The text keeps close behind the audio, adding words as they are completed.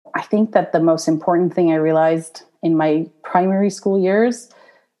think that the most important thing I realized in my primary school years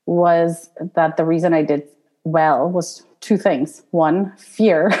was that the reason I did well was two things. One,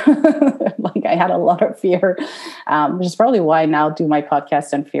 fear. Like I had a lot of fear, which is probably why I now do my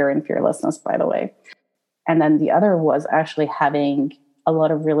podcast on fear and fearlessness, by the way. And then the other was actually having a lot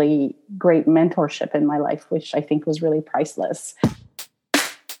of really great mentorship in my life, which I think was really priceless.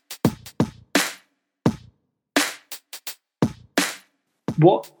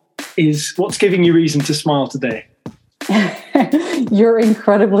 What's giving you reason to smile today? Your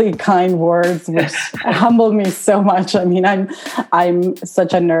incredibly kind words, which humble me so much. I mean, I'm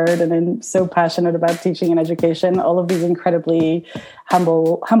such a nerd and I'm so passionate about teaching and education. All of these incredibly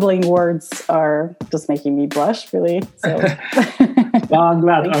humbling words are just making me blush, really. So, well, I'm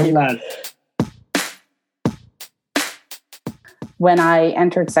glad. When I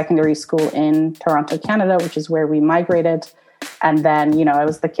entered secondary school in Toronto, Canada, which is where we migrated, and then, I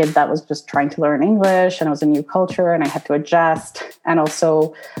was the kid that was just trying to learn English, and it was a new culture and I had to adjust. And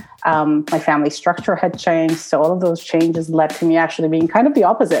also my family structure had changed. So all of those changes led to me actually being kind of the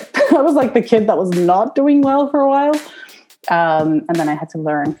opposite. I was like the kid that was not doing well for a while. And then I had to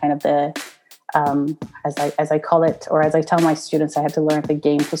learn kind of the, as I call it, or as I tell my students, I had to learn the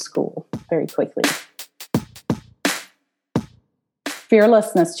game to school very quickly.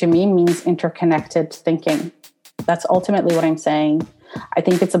 Fearlessness to me means interconnected thinking. That's ultimately what I'm saying. I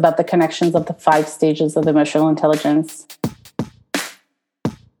think it's about the connections of the 5 stages of emotional intelligence.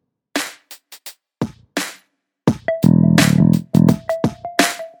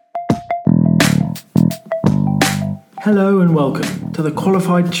 Hello and welcome to the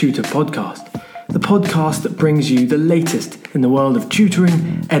Qualified Tutor Podcast, the podcast that brings you the latest in the world of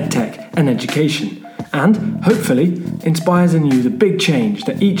tutoring, edtech and education, and hopefully inspires in you the big change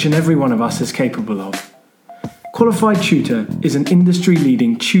that each and every one of us is capable of. Qualified Tutor is an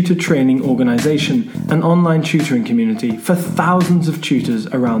industry-leading tutor training organisation and online tutoring community for thousands of tutors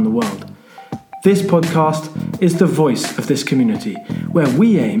around the world. This podcast is the voice of this community, where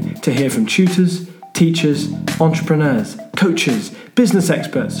we aim to hear from tutors, teachers, entrepreneurs, coaches, business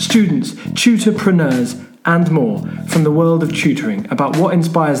experts, students, tutorpreneurs, and more from the world of tutoring about what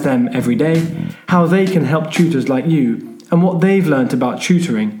inspires them every day, how they can help tutors like you, and what they've learnt about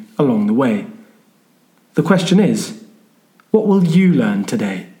tutoring along the way. The question is, what will you learn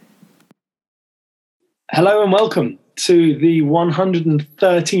today? Hello and welcome to the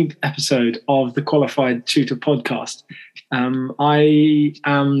 113th episode of the Qualified Tutor Podcast. I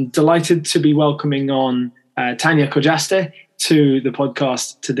am delighted to be welcoming on Tania Khojasteh to the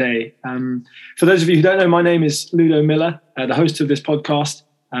podcast today. For those of you who don't know, my name is Ludo Miller, the host of this podcast.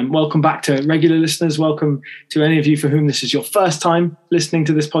 Welcome back to regular listeners. Welcome to any of you for whom this is your first time listening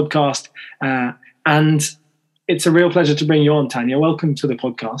to this podcast. And it's a real pleasure to bring you on, Tania. Welcome to the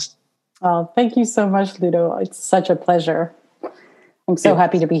podcast. Oh, thank you so much, Ludo. It's such a pleasure. I'm so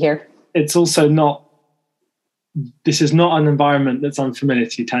happy to be here. It's also this is not an environment that's unfamiliar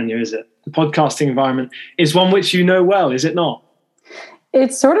to you, Tania, is it? The podcasting environment is one which you know well, is it not?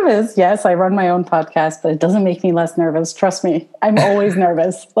 It sort of is, yes. I run my own podcast, but it doesn't make me less nervous. Trust me, I'm always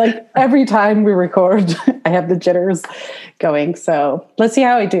nervous. Like every time we record, I have the jitters going. So let's see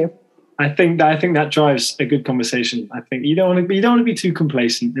how I do. I think that drives a good conversation. I think you don't want to be too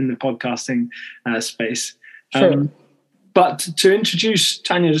complacent in the podcasting space. Sure. But to introduce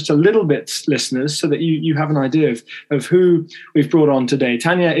Tania just a little bit, listeners, so that you have an idea of who we've brought on today.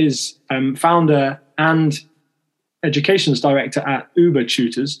 Tania is founder and educations director at Uber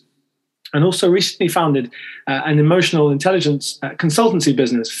Tutors, and also recently founded an emotional intelligence consultancy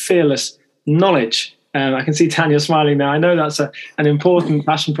business, Fearlessness. I can see Tania smiling now. I know that's an important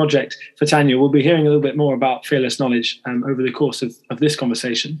passion project for Tania. We'll be hearing a little bit more about Fearless Knowledge over the course of this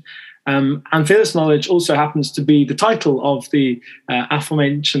conversation. And Fearless Knowledge also happens to be the title of the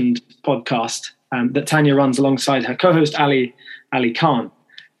aforementioned podcast that Tania runs alongside her co-host Ali Khan.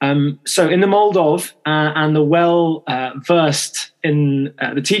 So in the mould of and the well-versed in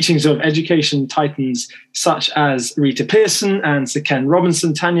the teachings of education titans such as Rita Pearson and Sir Ken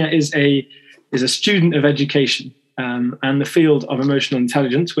Robinson, Tania is a student of education and the field of emotional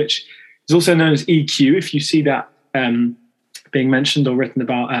intelligence, which is also known as EQ, if you see that being mentioned or written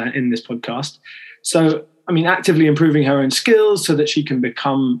about in this podcast. So, actively improving her own skills so that she can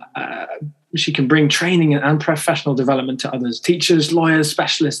bring training and professional development to others, teachers, lawyers,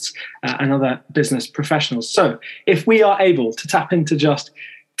 specialists, and other business professionals. So if we are able to tap into just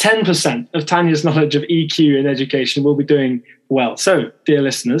 10% of Tania's knowledge of EQ in education, we'll be doing well. So, dear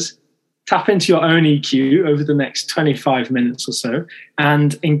listeners, tap into your own EQ over the next 25 minutes or so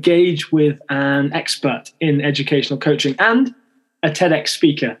and engage with an expert in educational coaching and a TEDx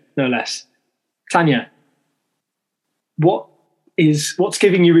speaker, no less. Tania, what's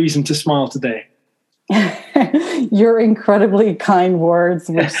giving you reason to smile today? Your incredibly kind words,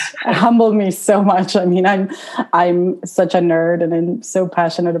 which humble me so much. I mean, I'm such a nerd, and I'm so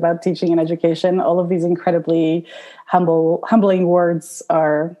passionate about teaching and education. All of these incredibly humbling words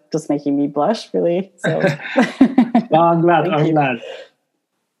are just making me blush, really. So, well, I'm glad.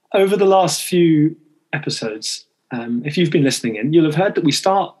 Over the last few episodes, if you've been listening in, you'll have heard that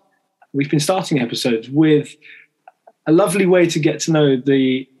we've been starting episodes with a lovely way to get to know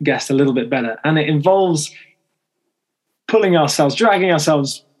the guest a little bit better. And it involves dragging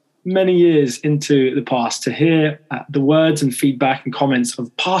ourselves many years into the past to hear the words and feedback and comments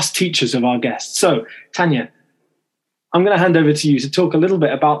of past teachers of our guests. So, Tania, I'm going to hand over to you to talk a little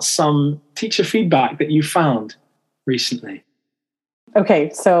bit about some teacher feedback that you found recently. Okay,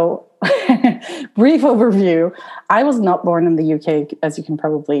 so brief overview. I was not born in the UK, as you can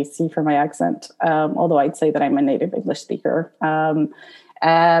probably see from my accent, although I'd say that I'm a native English speaker. I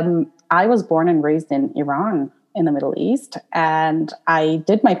was born and raised in Iran in the Middle East, and I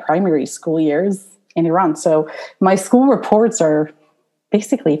did my primary school years in Iran. So my school reports are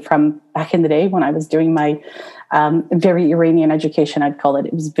basically from back in the day when I was doing my very Iranian education, I'd call it.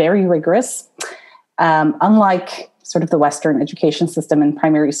 It was very rigorous. Unlike sort of the Western education system in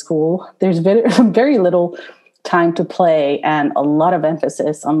primary school, there's very little time to play and a lot of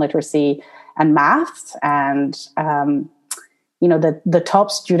emphasis on literacy and math. And, the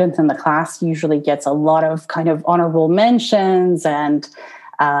top student in the class usually gets a lot of kind of honorable mentions and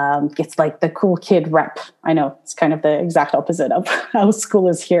gets like the cool kid rep. I know it's kind of the exact opposite of how school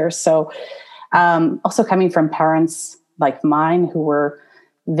is here. So also coming from parents like mine who were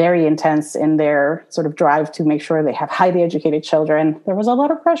very intense in their sort of drive to make sure they have highly educated children, there was a lot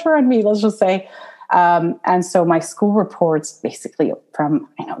of pressure on me, let's just say. And so my school reports basically from,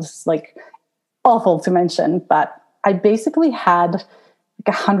 this is like awful to mention, but I basically had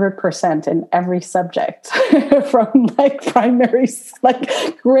like 100% in every subject from like primary,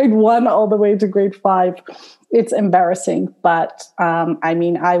 like grade 1 all the way to grade 5. It's embarrassing, but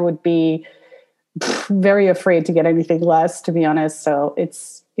I would be very afraid to get anything less, to be honest. So it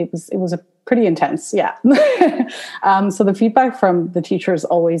was a pretty intense, yeah. So the feedback from the teachers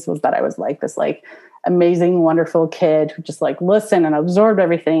always was that I was like this like amazing, wonderful kid who just like listened and absorbed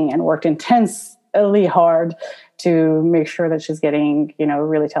everything and worked intensely hard to make sure that she's getting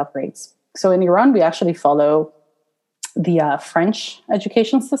really top grades. So in Iran, we actually follow the French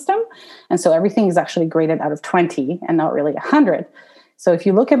education system, and so everything is actually graded out of 20 and not really 100. So if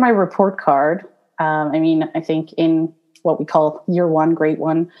you look at my report card, I think in what we call year 1, grade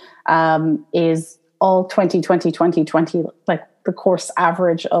 1, is all 20, 20, 20, 20, like the course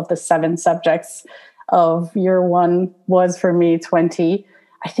average of the 7 subjects of year 1 was for me 20.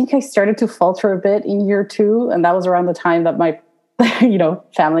 I think I started to falter a bit in year 2, and that was around the time that my,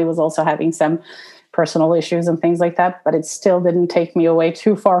 family was also having some personal issues and things like that, but it still didn't take me away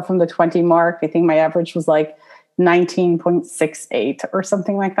too far from the 20 mark. I think my average was like 19.68 or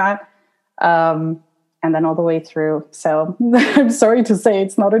something like that. And then all the way through. So I'm sorry to say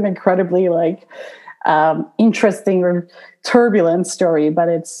it's not an incredibly interesting or turbulent story, but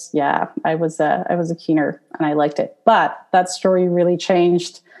I was a keener and I liked it. But that story really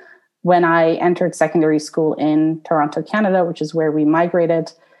changed when I entered secondary school in Toronto, Canada, which is where we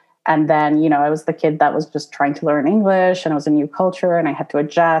migrated. And then, I was the kid that was just trying to learn English, and it was a new culture and I had to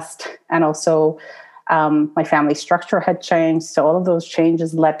adjust. And also, my family structure had changed. So all of those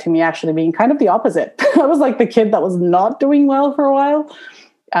changes led to me actually being kind of the opposite. I was like the kid that was not doing well for a while.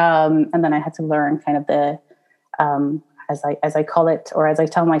 And then I had to learn kind of the, as I call it, or as I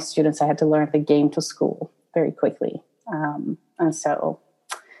tell my students, I had to learn the game to school very quickly. And so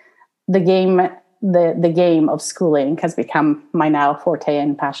the game of schooling has become my now forte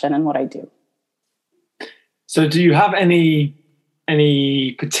and passion and what I do. So do you have any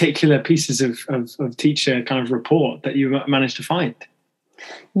particular pieces of teacher kind of report that you managed to find?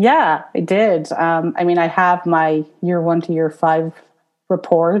 Yeah, I did. I have my year 1 to year 5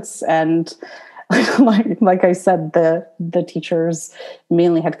 reports, and like I said, the teachers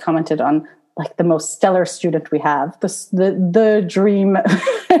mainly had commented on like the most stellar student we have, the dream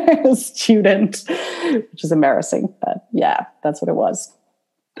student, which is embarrassing, but yeah, that's what it was.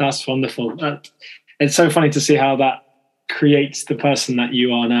 That's wonderful. It's so funny to see how that creates the person that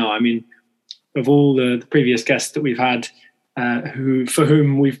you are now. I mean, of all the previous guests that we've had for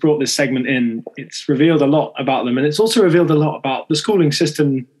whom we've brought this segment in, it's revealed a lot about them, and it's also revealed a lot about the schooling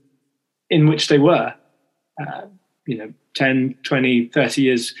system in which they were 10, 20, 30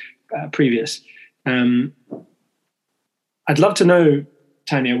 years previous. I I'd love to know,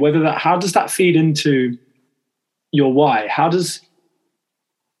 Tania, how does that feed into your why? How does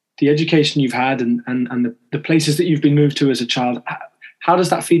the education you've had and the places that you've been moved to as a child, how does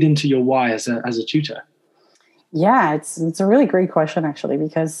that feed into your why as a tutor? Yeah, it's a really great question, actually,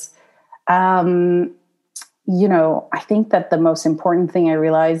 because, I think that the most important thing I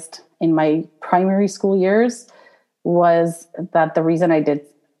realized in my primary school years was that the reason I did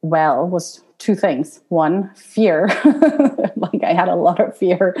well was two things. One, fear. Like I had a lot of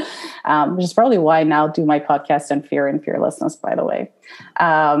fear, which is probably why I now do my podcast on fear and fearlessness, by the way.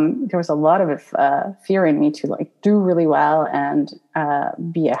 There was a lot of fear in me to do really well and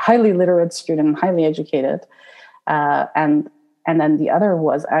be a highly literate student, highly educated. And then the other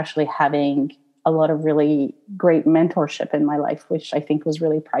was actually having a lot of really great mentorship in my life, which I think was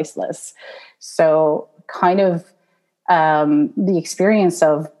really priceless. So kind of the experience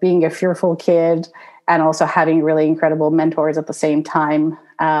of being a fearful kid and also having really incredible mentors at the same time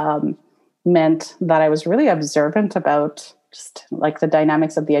meant that I was really observant about just the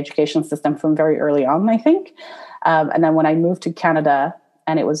dynamics of the education system from very early on, I think. And then when I moved to Canada,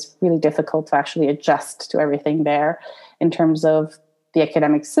 and it was really difficult to actually adjust to everything there in terms of the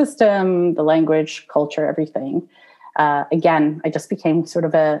academic system, the language, culture, everything. Again, I just became sort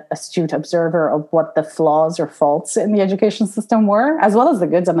of an astute observer of what the flaws or faults in the education system were, as well as the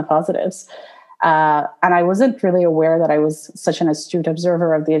goods and the positives. And I wasn't really aware that I was such an astute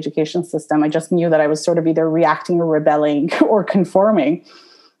observer of the education system. I just knew that I was sort of either reacting or rebelling or conforming.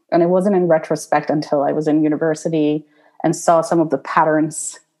 And it wasn't in retrospect until I was in university and saw some of the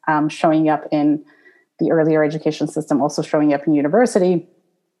patterns showing up in the earlier education system, also showing up in university,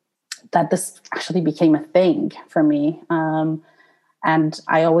 that this actually became a thing for me. And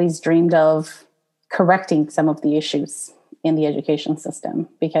I always dreamed of correcting some of the issues in the education system,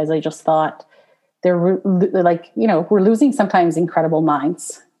 because I just thought we're losing sometimes incredible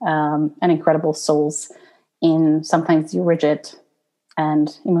minds and incredible souls in sometimes rigid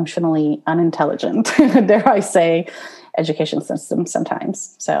and emotionally unintelligent, dare I say, education system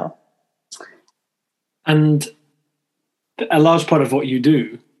sometimes. So, and a large part of what you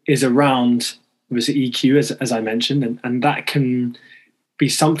do is around obviously EQ, as I mentioned, and that can be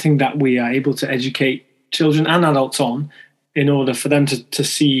something that we are able to educate children and adults on in order for them to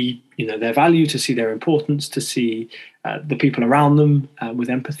see their value, to see their importance, to see the people around them with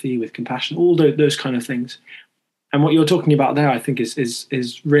empathy, with compassion, all those kind of things. And what you're talking about there, I think,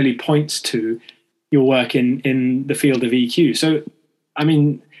 is really points to your work in the field of EQ. So, I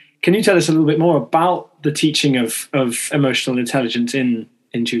mean, can you tell us a little bit more about the teaching of emotional intelligence in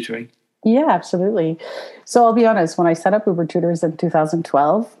tutoring? Yeah, absolutely. So I'll be honest, when I set up Uber Tutors in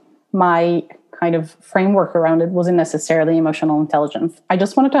 2012, my kind of framework around it wasn't necessarily emotional intelligence. I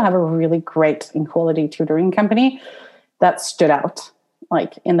just wanted to have a really great and quality tutoring company that stood out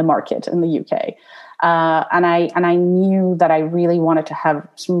in the market in the UK. And I knew that I really wanted to have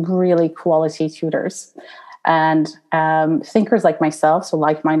some really quality tutors and thinkers like myself, so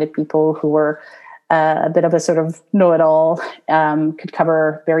like-minded people who were a bit of a sort of know-it-all, could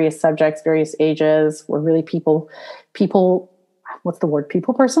cover various subjects, various ages, were really people, what's the word?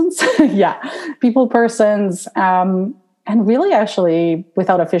 People persons? Yeah. People persons. And really actually,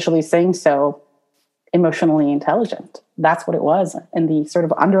 without officially saying so, emotionally intelligent. That's what it was, and the sort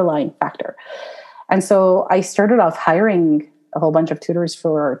of underlying factor. And so I started off hiring a whole bunch of tutors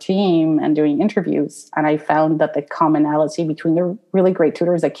for our team and doing interviews. And I found that the commonality between the really great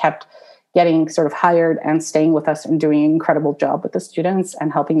tutors that kept getting sort of hired and staying with us and doing an incredible job with the students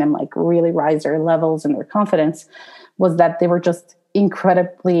and helping them really rise their levels and their confidence was that they were just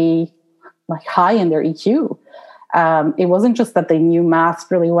incredibly high in their EQ. It wasn't just that they knew maths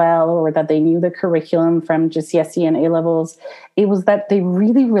really well or that they knew the curriculum from GCSE and A-levels. It was that they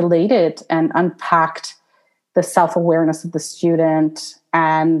really related and unpacked the self-awareness of the student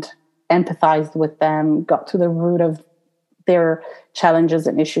and empathized with them, got to the root of their challenges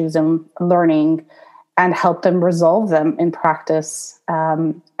and issues and learning, and helped them resolve them in practice.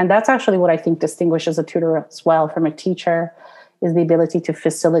 And that's actually what I think distinguishes a tutor as well from a teacher, is the ability to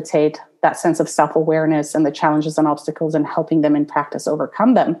facilitate that sense of self-awareness and the challenges and obstacles and helping them in practice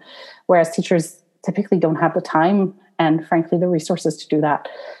overcome them. Whereas teachers typically don't have the time and frankly, the resources to do that.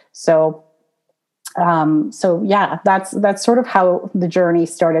 So yeah, that's sort of how the journey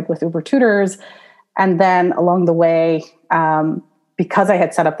started with Uber Tutors. And then along the way, because I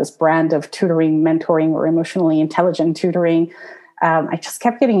had set up this brand of tutoring, mentoring, or emotionally intelligent tutoring, I just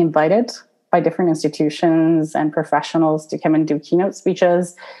kept getting invited by different institutions and professionals to come and do keynote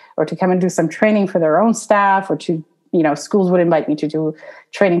speeches or to come and do some training for their own staff, or to, schools would invite me to do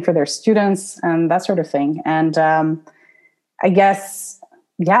training for their students and that sort of thing. And I guess,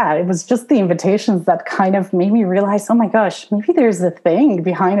 yeah, it was just the invitations that kind of made me realize, oh my gosh, maybe there's a thing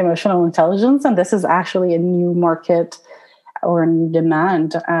behind emotional intelligence, and this is actually a new market or a new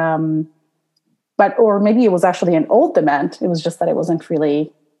demand. Or maybe it was actually an old demand. It was just that it wasn't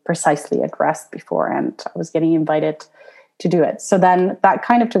really precisely addressed before, and I was getting invited to do it. So then that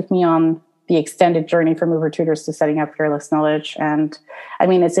kind of took me on the extended journey from Uber Tutors to setting up Fearless Knowledge. And I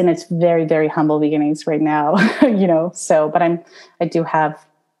mean, it's in its very, very humble beginnings right now, but I do have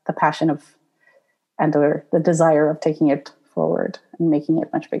the passion of and the desire of taking it forward and making it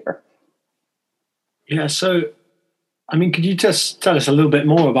much bigger. Yeah. So, I mean, could you just tell us a little bit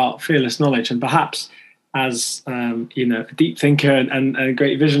more about Fearless Knowledge, and perhaps as a deep thinker and a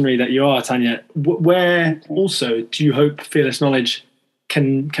great visionary that you are, Tania, where also do you hope Fearless Knowledge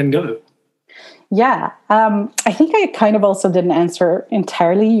can go? Yeah, I think I kind of also didn't answer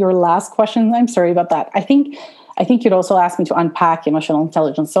entirely your last question. I'm sorry about that. I think you'd also asked me to unpack emotional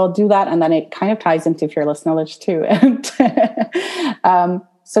intelligence, so I'll do that, and then it kind of ties into Fearless Knowledge too. And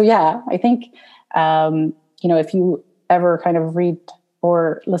so yeah, I think if you ever kind of read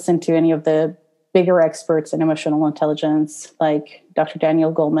or listen to any of the bigger experts in emotional intelligence, like Dr.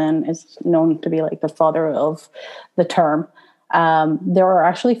 Daniel Goleman is known to be like the father of the term. There are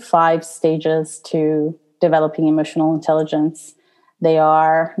actually 5 stages to developing emotional intelligence. They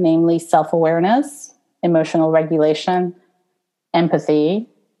are namely self-awareness, emotional regulation, empathy,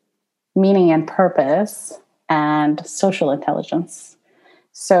 meaning and purpose, and social intelligence.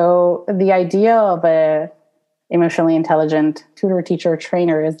 So the idea of a emotionally intelligent tutor, teacher,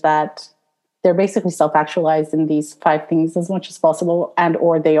 trainer is that they're basically self-actualized in these 5 things as much as possible, and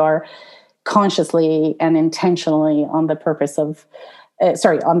or they are consciously and intentionally on the purpose of,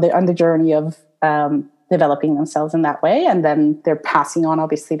 on the journey of developing themselves in that way. And then they're passing on,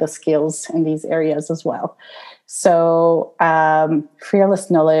 obviously, the skills in these areas as well. So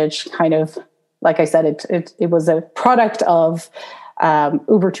Fearless Knowledge kind of, like I said, it was a product of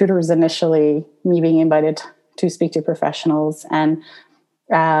Uber Tutors initially, me being invited to speak to professionals. And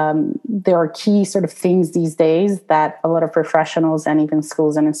there are key sort of things these days that a lot of professionals and even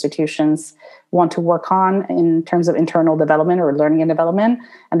schools and institutions want to work on in terms of internal development or learning and development.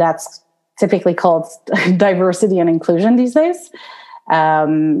 And that's typically called diversity and inclusion these days,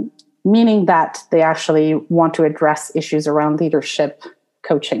 meaning that they actually want to address issues around leadership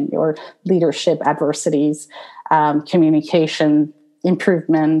coaching or leadership adversities, communication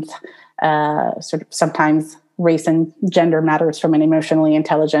improvement, sort of sometimes race and gender matters from an emotionally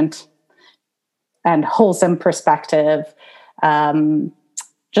intelligent and wholesome perspective.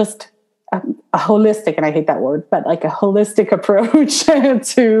 Just a holistic, and I hate that word, but like a holistic approach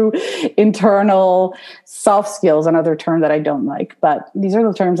to internal soft skills, another term that I don't like, but these are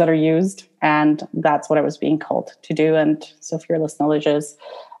the terms that are used, and that's what I was being called to do. And so Fearless Knowledge is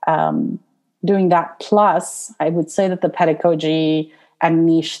doing that. Plus, I would say that the pedagogy and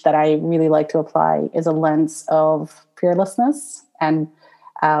niche that I really like to apply is a lens of fearlessness and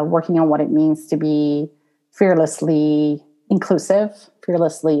working on what it means to be fearlessly inclusive,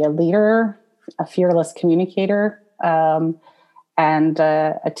 fearlessly a leader, a fearless communicator, and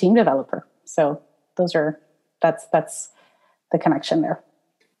a team developer. So that's the connection there.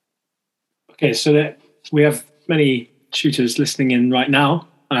 Okay, so we have many tutors listening in right now.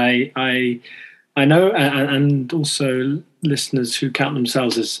 I know, and also listeners who count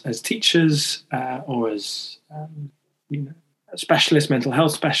themselves as teachers or as specialists, mental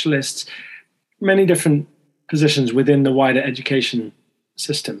health specialists, many different positions within the wider education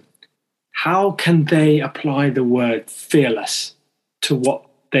system. How can they apply the word fearless to what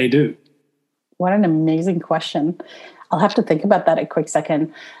they do? What an amazing question. I'll have to think about that a quick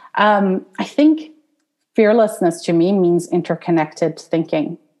second. I think fearlessness to me means interconnected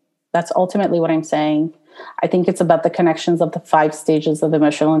thinking. That's ultimately what I'm saying. I think it's about the connections of the 5 stages of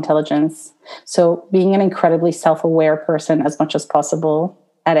emotional intelligence. So being an incredibly self-aware person as much as possible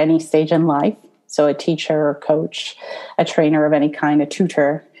at any stage in life. So a teacher, a coach, a trainer of any kind, a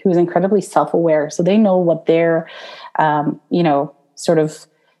tutor who's incredibly self-aware. So they know what their, sort of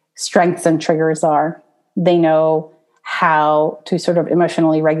strengths and triggers are. They know how to sort of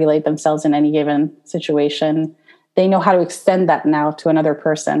emotionally regulate themselves in any given situation. They know how to extend that now to another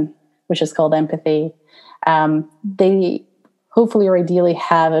person, which is called empathy. They hopefully or ideally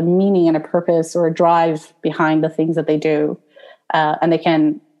have a meaning and a purpose or a drive behind the things that they do. And they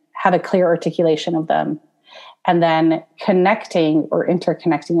can have a clear articulation of them. And then connecting or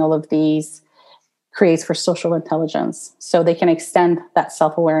interconnecting all of these creates for social intelligence. So they can extend that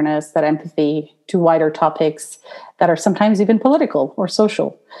self-awareness, that empathy to wider topics that are sometimes even political or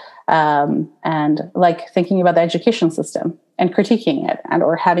social. And like thinking about the education system and critiquing it, and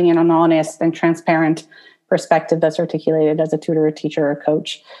or having an honest and transparent perspective that's articulated as a tutor, a teacher, or a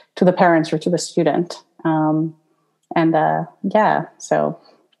coach to the parents or to the student. So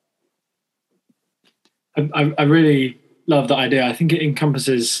I really love that idea. I think it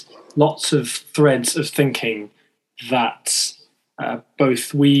encompasses lots of threads of thinking that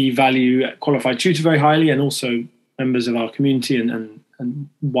both we value at Qualified Tutor very highly, and also members of our community and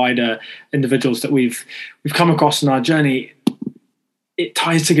wider individuals that we've come across in our journey. It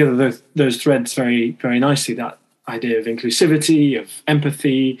ties together those threads very, very nicely. That idea of inclusivity, of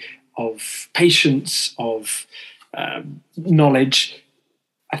empathy, of patience, of knowledge.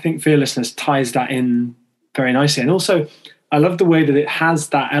 I think fearlessness ties that in very nicely. And also, I love the way that it has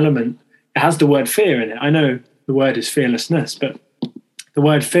that element. It has the word fear in it. I know the word is fearlessness, but the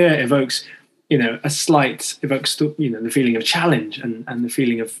word fear evokes, evokes the feeling of challenge and the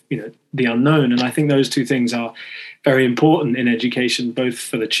feeling of, the unknown. And I think those two things are very important in education, both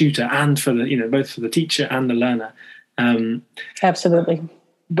for the tutor and for the, both for the teacher and the learner. Absolutely.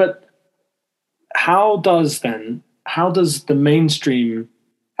 But how does mainstream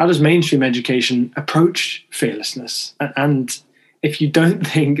education approach fearlessness? And if you don't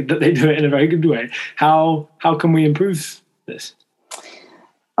think that they do it in a very good way, how can we improve this?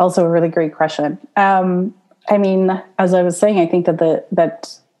 Also a really great question. As I was saying, I think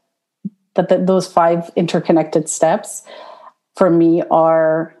that those 5 interconnected steps for me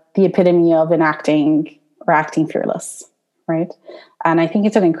are the epitome of acting fearless, right? And I think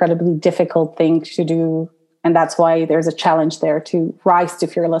it's an incredibly difficult thing to do. And that's why there's a challenge there to rise to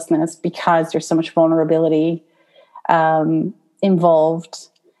fearlessness, because there's so much vulnerability involved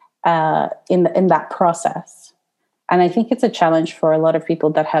in that process. And I think it's a challenge for a lot of people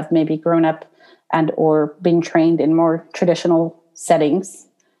that have maybe grown up and or been trained in more traditional settings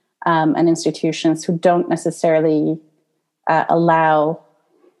and institutions who don't necessarily allow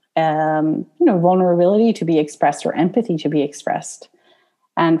vulnerability to be expressed or empathy to be expressed.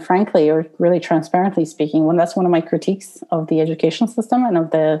 And frankly, or really transparently speaking, that's one of my critiques of the education system and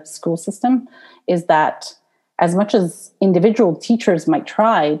of the school system, is that as much as individual teachers might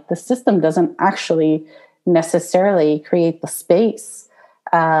try, the system doesn't actually necessarily create the space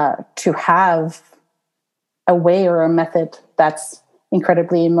to have a way or a method that's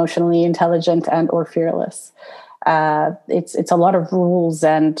incredibly emotionally intelligent and or fearless. It's a lot of rules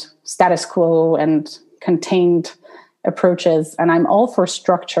and status quo and contained approaches, and I'm all for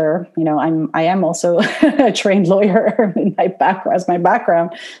structure. I am also a trained lawyer in my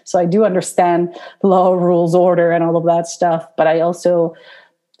background, so I do understand law, rules, order, and all of that stuff. But I also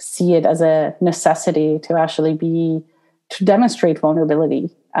see it as a necessity to actually to demonstrate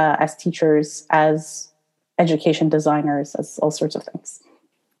vulnerability as teachers, as education designers, as all sorts of things.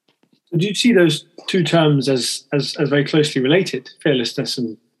 Do you see those two terms as very closely related, fearlessness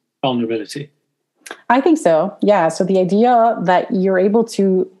and vulnerability? I think so, yeah. So the idea that you're able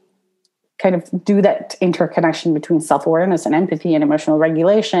to kind of do that interconnection between self-awareness and empathy and emotional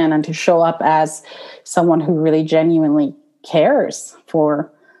regulation, and to show up as someone who really genuinely cares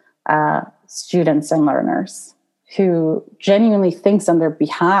for students and learners, who genuinely thinks on their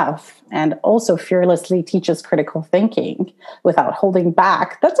behalf and also fearlessly teaches critical thinking without holding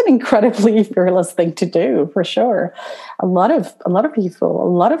back. That's an incredibly fearless thing to do, for sure. A lot of people, a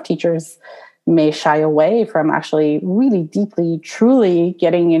lot of teachers may shy away from actually really deeply, truly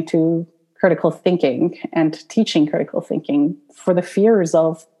getting into critical thinking and teaching critical thinking for the fears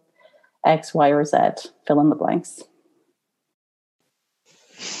of X, Y, or Z, fill in the blanks.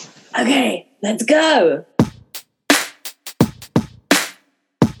 Okay, let's go.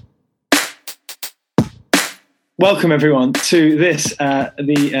 Welcome everyone to this,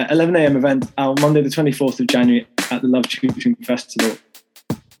 the 11 a.m. event on Monday the 24th of January at the Love Tutoring Festival.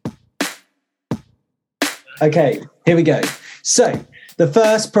 Okay, here we go. So the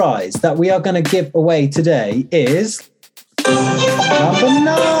first prize that we are going to give away today is number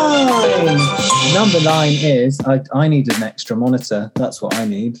 9. Number 9 is, I need an extra monitor. That's what I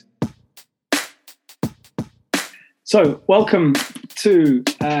need. So welcome to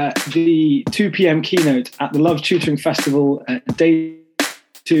the 2 p.m. keynote at the Love Tutoring Festival, day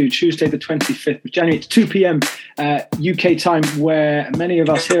 2, Tuesday the 25th of January. It's 2 p.m. UK time, where many of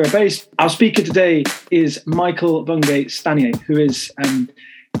us here are based. Our speaker today is Michael Bungay-Stanier, who is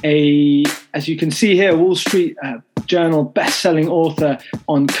as you can see here, Wall Street Journal best-selling author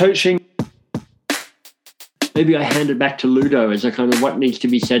on coaching. Maybe I hand it back to Ludo as a kind of what needs to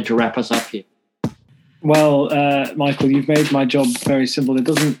be said to wrap us up here. Well, Michael, you've made my job very simple. It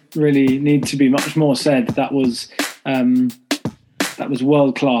doesn't really need to be much more said. That was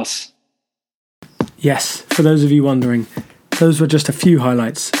world class. Yes, for those of you wondering, those were just a few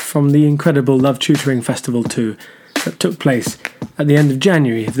highlights from the incredible Love Tutoring Festival 2 that took place at the end of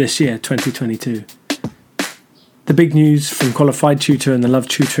January of this year, 2022. The big news from Qualified Tutor and the Love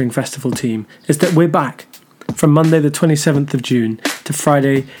Tutoring Festival team is that we're back from Monday the 27th of June to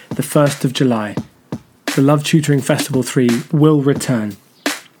Friday the 1st of July. The Love Tutoring Festival 3 will return.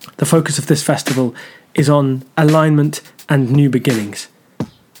 The focus of this festival is on alignment and new beginnings.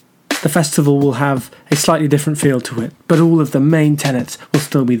 The festival will have a slightly different feel to it, but all of the main tenets will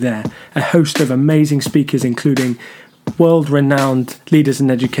still be there. A host of amazing speakers, including world-renowned leaders in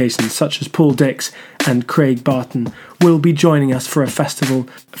education such as Paul Dix and Craig Barton, will be joining us for a festival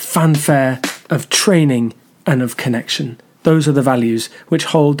fanfare of training and of connection. Those are the values which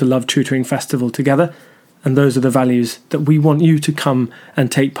hold the Love Tutoring Festival together, and those are the values that we want you to come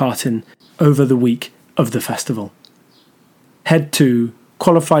and take part in over the week of the festival. Head to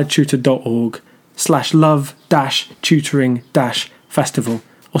qualifiedtutor.org/love-tutoring-festival,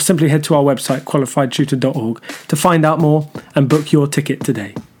 or simply head to our website qualifiedtutor.org to find out more and book your ticket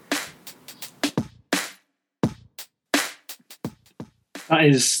today.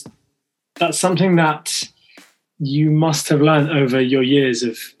 That's something that you must have learned over your years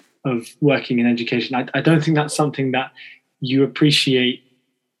of working in education. I don't think that's something that you appreciate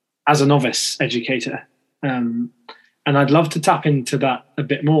as a novice educator. And I'd love to tap into that a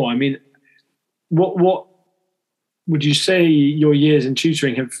bit more. I mean, what would you say your years in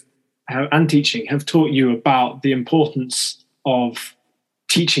tutoring and teaching have taught you about the importance of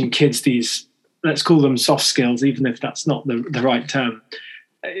teaching kids these, let's call them soft skills, even if that's not the right term,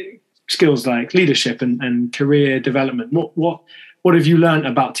 skills like leadership and career development? What have you learned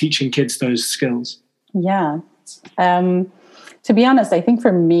about teaching kids those skills? Yeah. To be honest, I think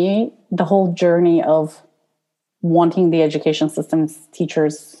for me, the whole journey of wanting the education systems,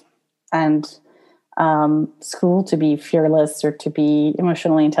 teachers, and school to be fearless or to be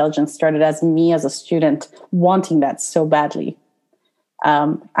emotionally intelligent started as me as a student wanting that so badly.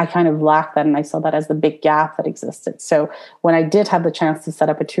 I kind of lacked that, and I saw that as the big gap that existed. So when I did have the chance to set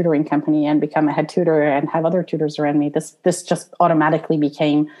up a tutoring company and become a head tutor and have other tutors around me, this just automatically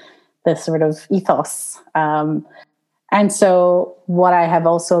became this sort of ethos. And so what I have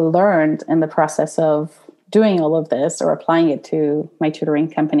also learned in the process of doing all of this or applying it to my tutoring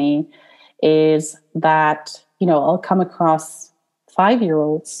company is that, I'll come across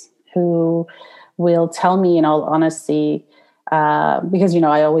 5-year-olds who will tell me in all honesty, because,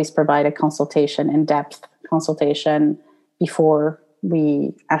 I always provide a consultation, in-depth consultation before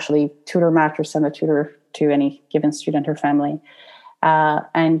we actually tutor match or send a tutor to any given student or family.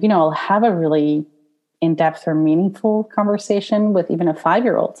 And, I'll have a really in-depth or meaningful conversation with even a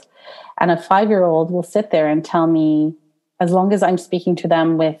 5-year-old. And a 5-year-old will sit there and tell me, as long as I'm speaking to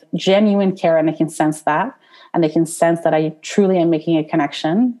them with genuine care and they can sense that, and they can sense that I truly am making a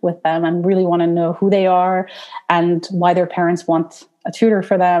connection with them and really want to know who they are and why their parents want a tutor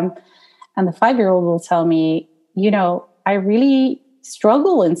for them. And the 5-year-old will tell me, I really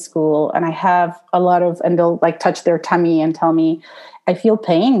struggle in school and I have a lot of, and they'll touch their tummy and tell me, I feel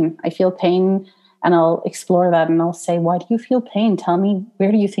pain. And I'll explore that and I'll say, why do you feel pain? Tell me,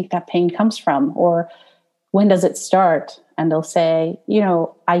 where do you think that pain comes from? Or when does it start? And they'll say,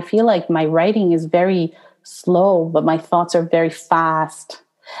 I feel like my writing is very slow, but my thoughts are very fast.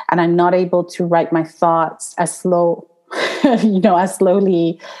 And I'm not able to write my thoughts as slowly.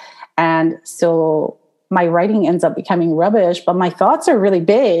 And so my writing ends up becoming rubbish, but my thoughts are really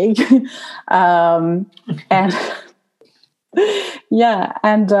big. And yeah.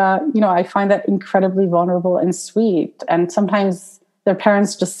 And, I find that incredibly vulnerable and sweet. And sometimes their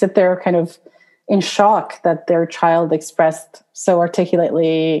parents just sit there kind of in shock that their child expressed so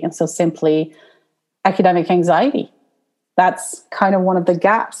articulately and so simply academic anxiety. That's kind of one of the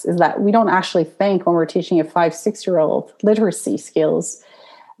gaps, is that we don't actually think when we're teaching a 5-6-year-old literacy skills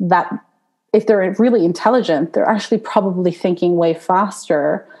that if they're really intelligent, they're actually probably thinking way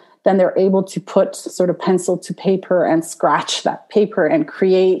faster then they're able to put sort of pencil to paper and scratch that paper and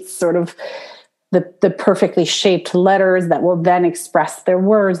create sort of the perfectly shaped letters that will then express their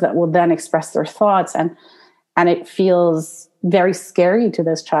words, that will then express their thoughts. And it feels very scary to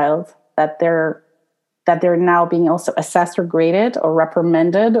this child that they're now being also assessed or graded or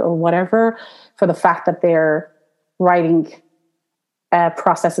reprimanded or whatever for the fact that their writing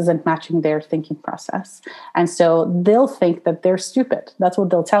process isn't matching their thinking process. And so they'll think that they're stupid. That's what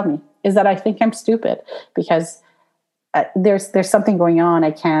they'll tell me, is that I think I'm stupid because there's something going on.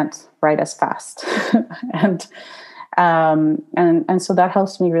 I can't write as fast. and so that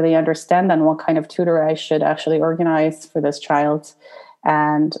helps me really understand then what kind of tutor I should actually organize for this child,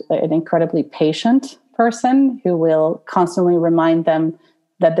 and an incredibly patient person who will constantly remind them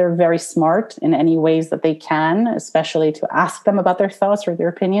that they're very smart in any ways that they can, especially to ask them about their thoughts or their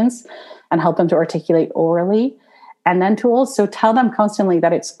opinions and help them to articulate orally. And then to also tell them constantly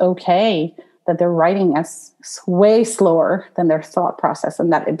that it's okay that they're writing as way slower than their thought process,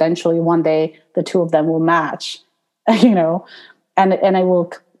 and that eventually one day the two of them will match, and it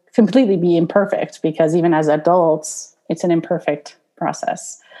will completely be imperfect, because even as adults, it's an imperfect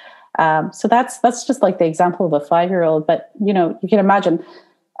process. So that's just like the example of a 5-year-old. But, you can imagine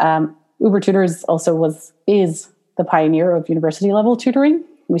Uber Tutors also is the pioneer of university level tutoring.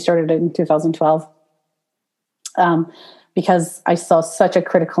 We started it in 2012. Because I saw such a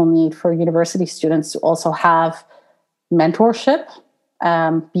critical need for university students to also have mentorship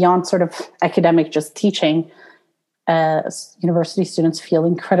beyond sort of academic just teaching. University students feel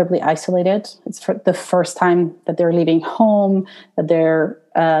incredibly isolated. It's for the first time that they're leaving home, that they're,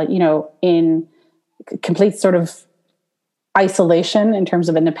 in complete sort of isolation in terms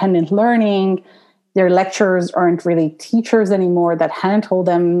of independent learning. Their lecturers aren't really teachers anymore that handhold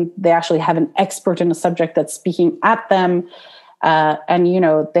them. They actually have an expert in a subject that's speaking at them. And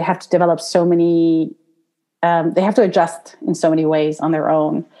they have to develop they have to adjust in so many ways on their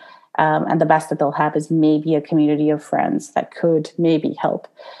own. And the best that they'll have is maybe a community of friends that could maybe help.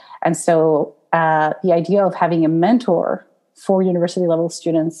 And so the idea of having a mentor for university level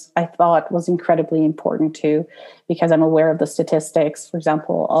students, I thought was incredibly important too, because I'm aware of the statistics, for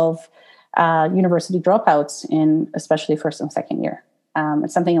example, of university dropouts in especially first and second year.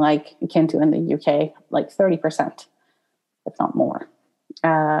 It's something like akin to in the UK, like 30%, if not more.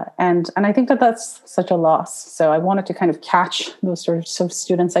 And I think that that's such a loss. So I wanted to kind of catch those sorts of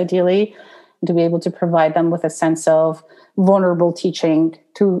students ideally, and to be able to provide them with a sense of vulnerable teaching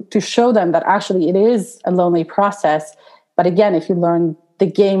to show them that actually it is a lonely process. But again, if you learn the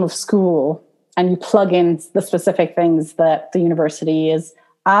game of school and you plug in the specific things that the university is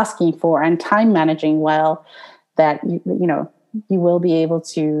asking for and time managing well, that you will be able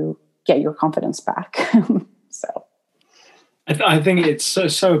to get your confidence back. So I think it's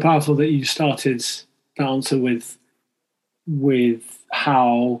so powerful that you started the answer with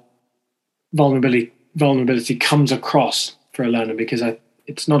how vulnerability comes across for a learner, because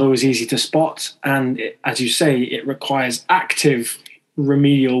it's not always easy to spot, and as you say, it requires active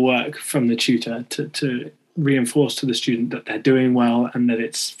remedial work from the tutor to reinforce to the student that they're doing well and that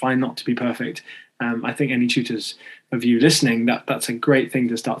it's fine not to be perfect. I think any tutors of you listening, that's a great thing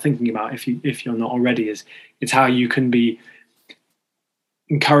to start thinking about if you're not already, is it's how you can be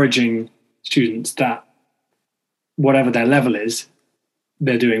encouraging students that whatever their level is,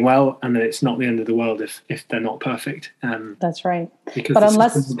 they're doing well, and that it's not the end of the world if they're not perfect. That's right. Because but the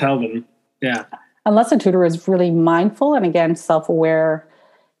system will tell them, unless a tutor is really mindful and again self-aware,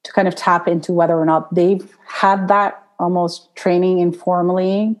 to kind of tap into whether or not they've had that almost training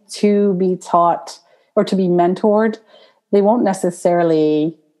informally to be taught or to be mentored, they won't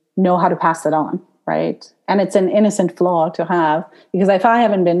necessarily know how to pass it on, right? And it's an innocent flaw to have, because if I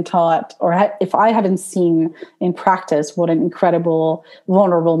haven't been taught or if I haven't seen in practice what an incredible,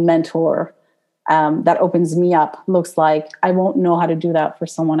 vulnerable mentor that opens me up looks like, I won't know how to do that for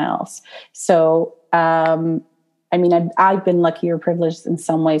someone else. So, I've been lucky or privileged in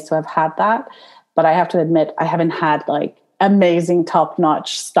some ways to have had that, but I have to admit, I haven't had like amazing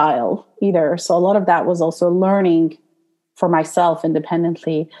top-notch style either. So a lot of that was also learning for myself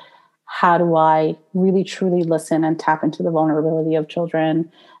independently. How do I really truly listen and tap into the vulnerability of children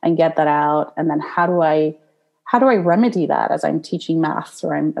and get that out? And then how do I remedy that as I'm teaching maths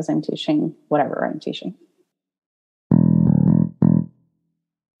or as I'm teaching whatever I'm teaching?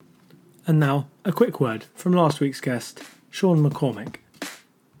 And now, a quick word from last week's guest, Sean McCormick.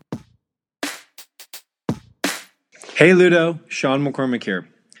 Hey Ludo, Sean McCormick here.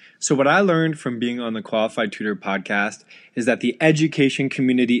 So what I learned from being on the Qualified Tutor podcast is that the education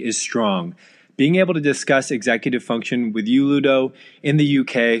community is strong. Being able to discuss executive function with you, Ludo, in the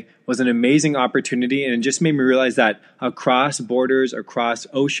UK was an amazing opportunity, and it just made me realize that across borders, across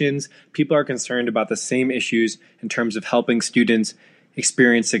oceans, people are concerned about the same issues in terms of helping students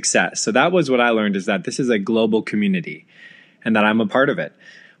experience success. So that was what I learned, is that this is a global community and that I'm a part of it.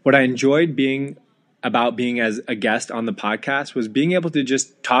 What I enjoyed being as a guest on the podcast was being able to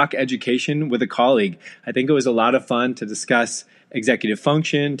just talk education with a colleague. I think it was a lot of fun to discuss executive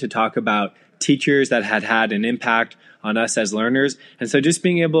function, to talk about teachers that had an impact on us as learners. And so just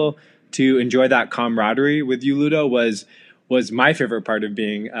being able to enjoy that camaraderie with you, Ludo, was my favorite part of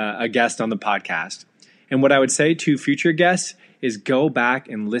being a guest on the podcast. And what I would say to future guests is go back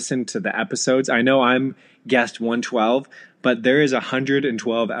and listen to the episodes. I know I'm guest 112, but there is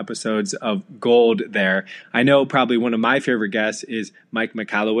 112 episodes of gold there. I know probably one of my favorite guests is Mike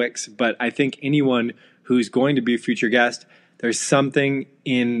Michalowicz, but I think anyone who's going to be a future guest, there's something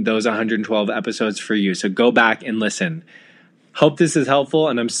in those 112 episodes for you. So go back and listen. Hope this is helpful,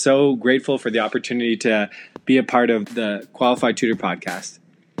 and I'm so grateful for the opportunity to be a part of the Qualified Tutor podcast.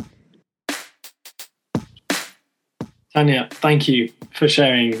 Tania, thank you for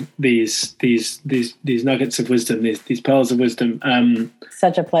sharing these nuggets of wisdom, these pearls of wisdom.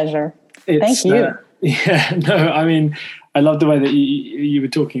 Such a pleasure. Thank you. I mean, I love the way that you were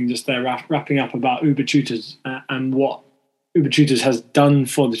talking just there, wrapping up about Uber Tutors and what Uber Tutors has done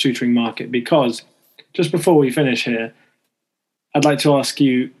for the tutoring market. Because just before we finish here, I'd like to ask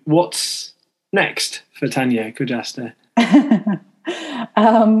you, what's next for Tania Khojasteh?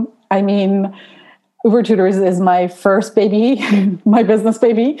 I mean, Uber Tutors is my first baby, my business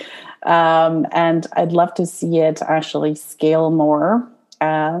baby. And I'd love to see it actually scale more.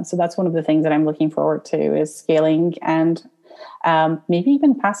 So that's one of the things that I'm looking forward to, is scaling and maybe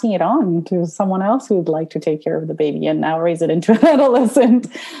even passing it on to someone else who would like to take care of the baby and now raise it into an adolescent.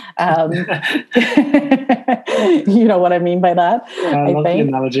 You know what I mean by that? I love the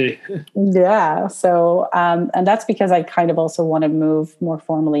analogy. Yeah. So, and that's because I kind of also want to move more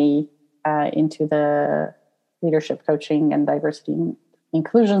formally into the leadership coaching and diversity and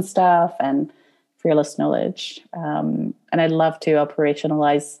inclusion stuff and fearless knowledge. And I'd love to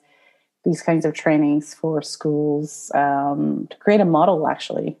operationalize these kinds of trainings for schools, to create a model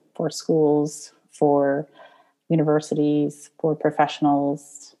actually for schools, for universities, for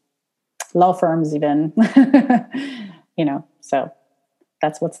professionals, law firms even, so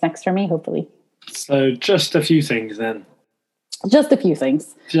that's what's next for me, hopefully. So just a few things then. Just a few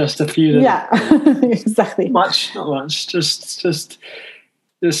things. Just a few. Yeah, exactly. Not much. Just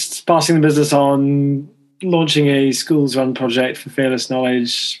passing the business on, launching a schools run project for fearless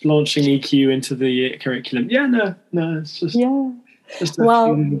knowledge, launching EQ into the curriculum. Yeah, no, it's just just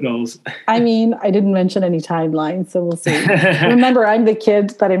a few goals. I mean, I didn't mention any timeline, so we'll see. Remember, I'm the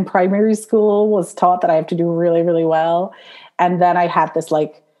kid that in primary school was taught that I have to do really, really well, and then I had this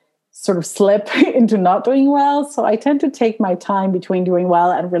sort of slip into not doing well. So I tend to take my time between doing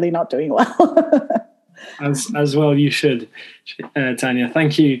well and really not doing well. As well you should, Tania.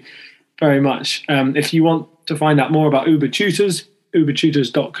 Thank you very much. If you want to find out more about Uber Tutors,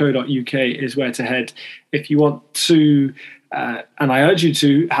 ubertutors.co.uk is where to head. If you want to, and I urge you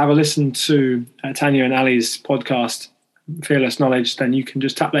to have a listen to Tania and Ali's podcast, Fearless Knowledge, then you can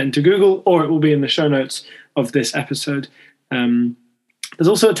just tap that into Google, or it will be in the show notes of this episode. There's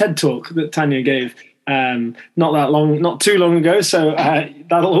also a TED Talk that Tania gave not too long ago, so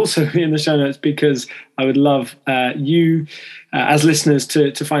that'll also be in the show notes, because I would love you as listeners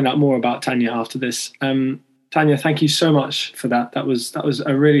to find out more about Tania after this. Tania, thank you so much for that. That was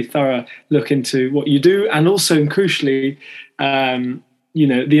a really thorough look into what you do, and also, and crucially, the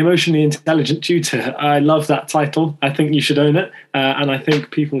emotionally intelligent tutor. I love that title. I think you should own it, and I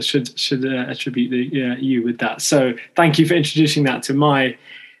think people should attribute you with that. So thank you for introducing that to my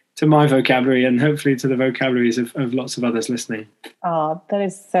vocabulary, and hopefully to the vocabularies of lots of others listening. Oh, that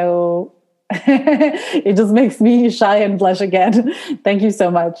is so. It just makes me shy and blush again. Thank you so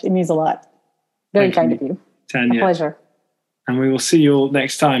much. It means a lot. Very kind of you. Tania. A pleasure. And we will see you all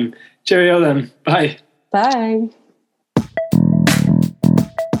next time. Cheerio then. Bye. Bye.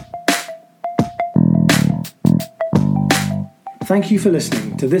 Thank you for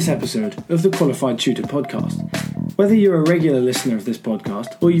listening to this episode of the Qualified Tutor podcast. Whether you're a regular listener of this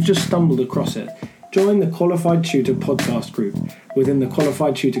podcast or you've just stumbled across it, join the Qualified Tutor podcast group within the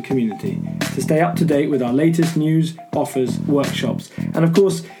Qualified Tutor community to stay up to date with our latest news, offers, workshops, and of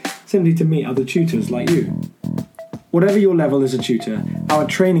course, simply to meet other tutors like you. Whatever your level as a tutor, our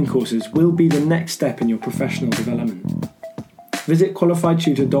training courses will be the next step in your professional development. Visit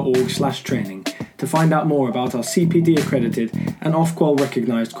qualifiedtutor.org/training to find out more about our CPD accredited and Ofqual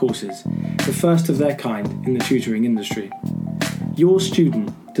recognised courses, the first of their kind in the tutoring industry. Your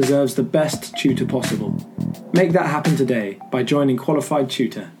student deserves the best tutor possible. Make that happen today by joining Qualified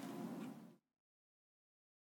Tutor.